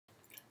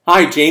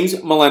Hi,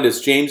 James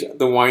Melendez, James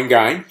the Wine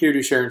Guy, here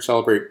to share and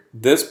celebrate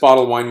this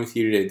bottle of wine with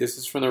you today. This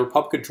is from the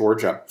Republic of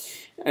Georgia,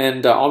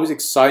 and always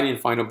exciting to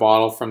find a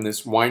bottle from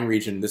this wine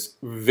region, this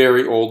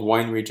very old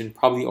wine region,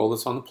 probably the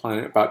oldest on the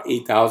planet, about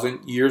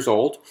 8,000 years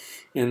old,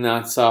 and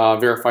that's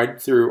verified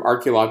through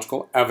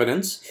archaeological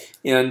evidence.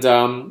 And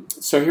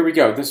so here we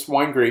go. This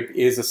wine grape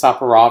is a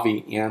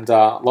Saperavi, and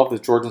love the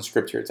Georgian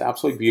script here. It's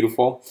absolutely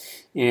beautiful,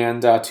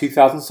 and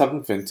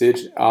 2007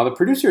 vintage. The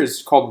producer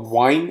is called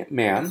Wine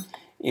Man,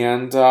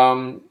 and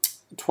 12%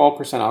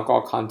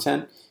 alcohol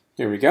content.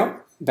 Here we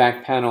go.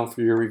 Back panel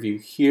for your review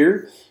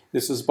here.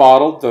 This is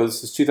bottled, though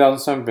this is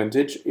 2007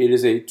 vintage. It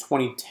is a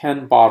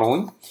 2010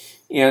 bottling.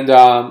 And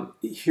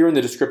here in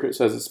the descriptor it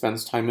says it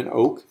spends time in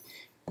oak.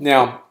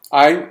 Now,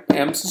 I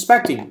am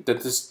suspecting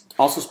that this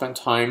also spent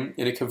time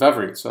in a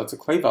Kaheti. So that's a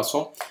clay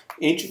vessel,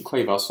 ancient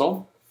clay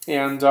vessel.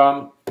 And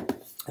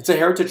it's a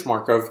heritage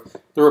mark of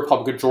the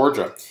Republic of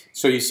Georgia.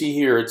 So you see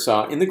here it's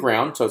in the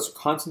ground, so it's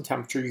constant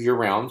temperature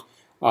year-round.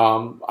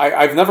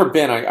 I've never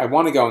been. I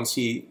want to go and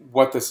see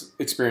what this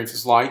experience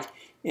is like,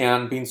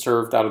 and being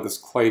served out of this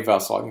clay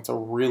vessel. I think it's a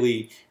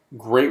really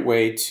great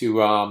way to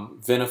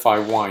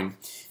vinify wine,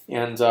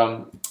 and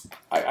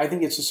I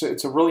think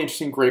it's a really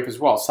interesting grape as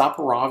well.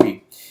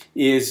 Saperavi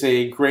is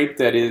a grape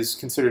that is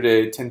considered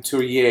a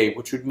teinturier,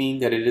 which would mean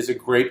that it is a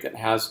grape that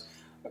has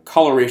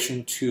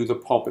coloration to the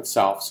pulp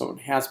itself, so it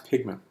has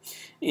pigment.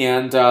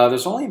 And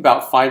there's only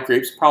about 5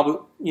 grapes, probably,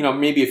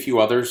 maybe a few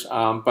others,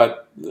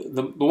 but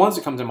the ones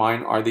that come to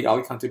mind are the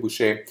Alicante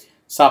Boucher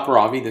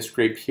Saperavi, this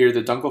grape here,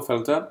 the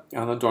Dunkelfelder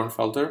and the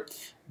Dornfelder,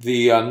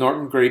 the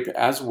Norton grape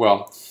as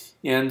well.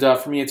 And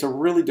for me, it's a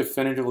really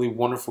definitively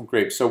wonderful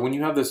grape. So when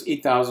you have this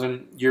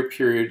 8,000 year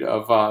period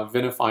of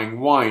vinifying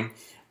wine,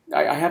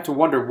 I have to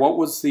wonder, what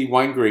was the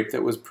wine grape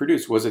that was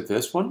produced? Was it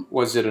this one?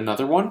 Was it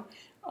another one?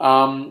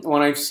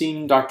 When I've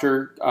seen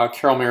Dr.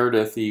 Carol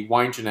Meredith, the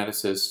wine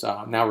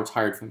geneticist, now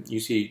retired from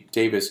UC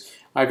Davis,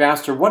 I've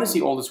asked her, what is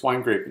the oldest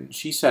wine grape? And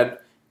she said,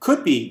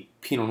 could be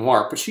Pinot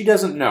Noir, but she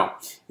doesn't know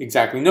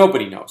exactly.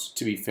 Nobody knows,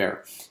 to be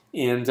fair.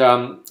 And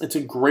it's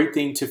a great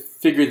thing to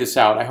figure this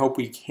out. I hope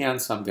we can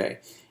someday.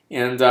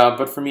 And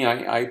but for me,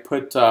 I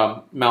put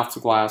mouth to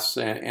glass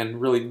and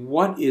really,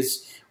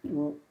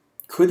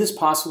 could this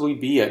possibly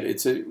be it?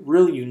 It's a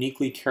really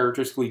uniquely,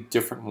 characteristically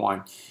different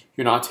wine.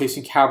 You're not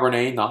tasting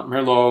Cabernet, not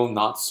Merlot,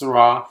 not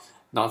Syrah,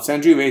 not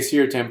Sangiovese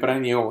or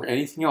Tempranillo or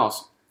anything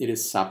else. It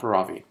is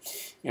Saperavi.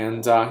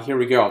 And here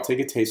we go. I'll take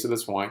a taste of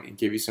this wine and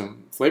give you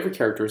some flavor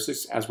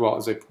characteristics as well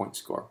as a point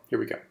score. Here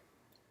we go.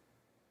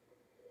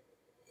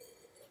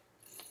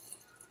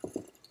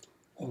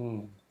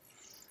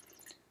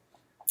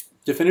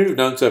 Definitive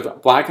notes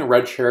of black and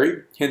red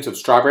cherry, hints of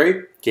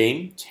strawberry,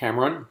 game,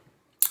 tamarind,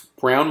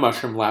 brown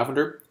mushroom,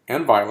 lavender,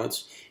 and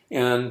violets,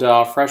 and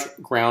fresh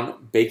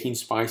ground baking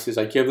spices.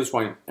 I give this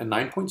wine a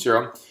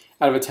 9.0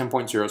 out of a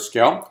 10.0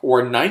 scale,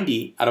 or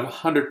 90 out of a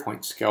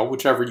 100-point scale,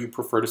 whichever you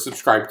prefer to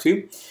subscribe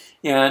to.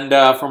 And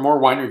for more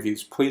wine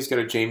reviews, please go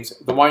to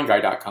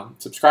jamesthewineguy.com.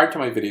 Subscribe to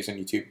my videos on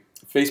YouTube,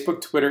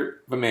 Facebook,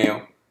 Twitter,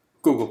 Vimeo,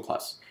 Google+,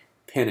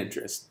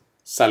 Pinterest.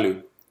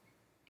 Salud.